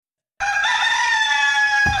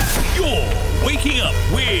Waking Up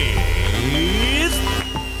with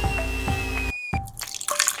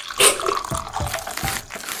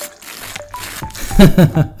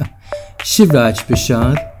Shivraj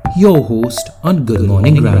Prashad, your host on Good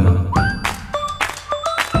Morning Grammar.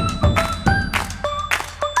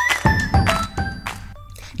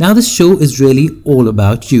 Now this show is really all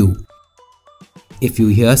about you. If you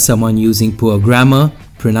hear someone using poor grammar,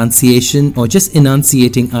 pronunciation, or just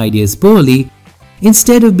enunciating ideas poorly,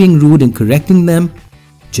 instead of being rude and correcting them,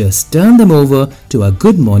 just turn them over to our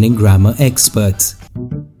Good Morning Grammar experts.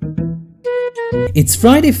 It's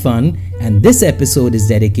Friday fun, and this episode is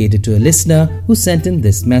dedicated to a listener who sent in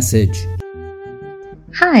this message.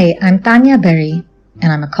 Hi, I'm Tanya Berry,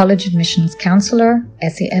 and I'm a college admissions counselor,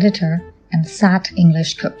 essay editor, and SAT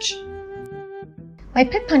English coach. My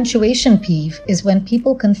pet punctuation peeve is when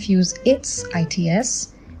people confuse its,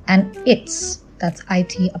 ITS, and its, that's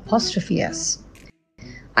IT apostrophe S.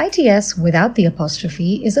 ITS without the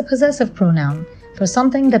apostrophe is a possessive pronoun for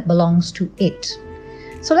something that belongs to it.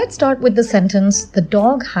 So let's start with the sentence, the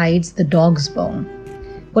dog hides the dog's bone.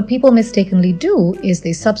 What people mistakenly do is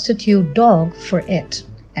they substitute dog for it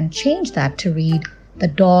and change that to read, the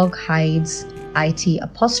dog hides IT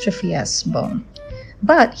apostrophe S bone.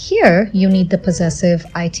 But here you need the possessive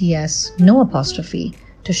ITS no apostrophe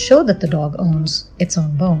to show that the dog owns its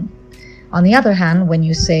own bone. On the other hand, when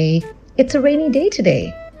you say, it's a rainy day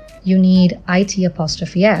today, you need IT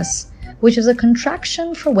apostrophe S, which is a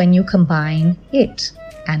contraction for when you combine it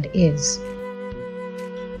and is.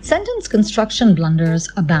 Sentence construction blunders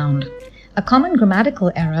abound. A common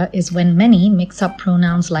grammatical error is when many mix up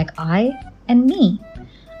pronouns like I and me.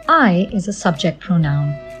 I is a subject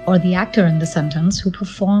pronoun, or the actor in the sentence who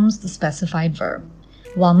performs the specified verb,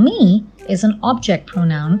 while me is an object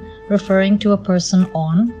pronoun referring to a person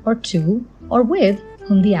on or to or with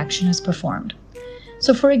whom the action is performed.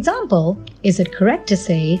 So for example, is it correct to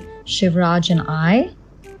say Shivraj and I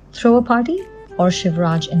throw a party, or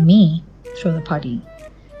Shivraj and me throw the party?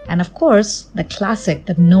 And of course, the classic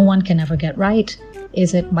that no one can ever get right,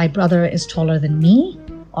 is it my brother is taller than me,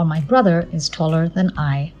 or my brother is taller than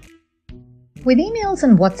I? With emails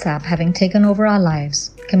and WhatsApp having taken over our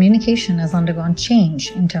lives, communication has undergone change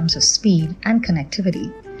in terms of speed and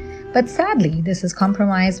connectivity. But sadly, this has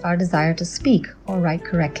compromised our desire to speak or write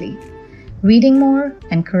correctly. Reading more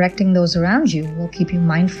and correcting those around you will keep you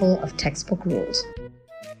mindful of textbook rules.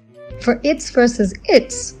 For its versus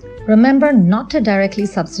its, remember not to directly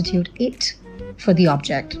substitute it for the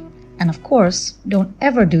object. And of course, don't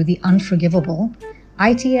ever do the unforgivable.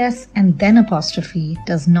 ITS and then apostrophe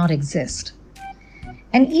does not exist.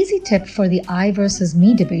 An easy tip for the I versus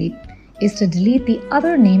me debate is to delete the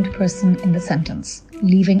other named person in the sentence,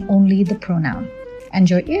 leaving only the pronoun, and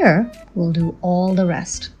your ear will do all the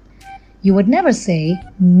rest. You would never say,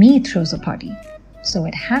 me throws a party, so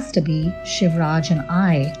it has to be Shivraj and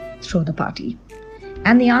I throw the party.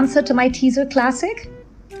 And the answer to my teaser classic?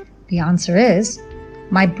 The answer is,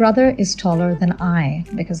 my brother is taller than I,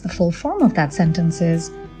 because the full form of that sentence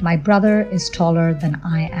is, my brother is taller than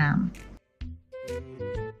I am.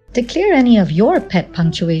 To clear any of your pet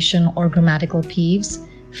punctuation or grammatical peeves,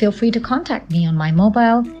 feel free to contact me on my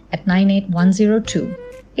mobile at 98102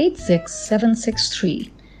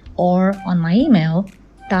 86763 or on my email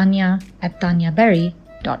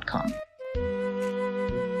tanya@tanyaberry.com.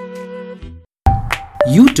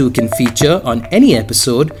 You too can feature on any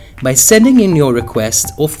episode by sending in your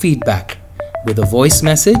request or feedback with a voice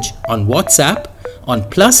message on WhatsApp on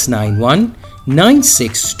 +91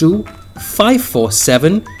 962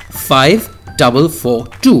 547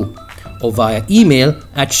 5442 or via email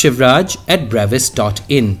at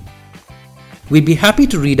shivraj@brevis.in. We'd be happy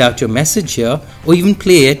to read out your message here or even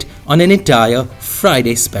play it on an entire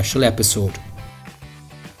Friday special episode.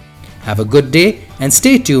 Have a good day and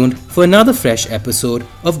stay tuned for another fresh episode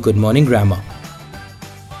of Good Morning Grammar.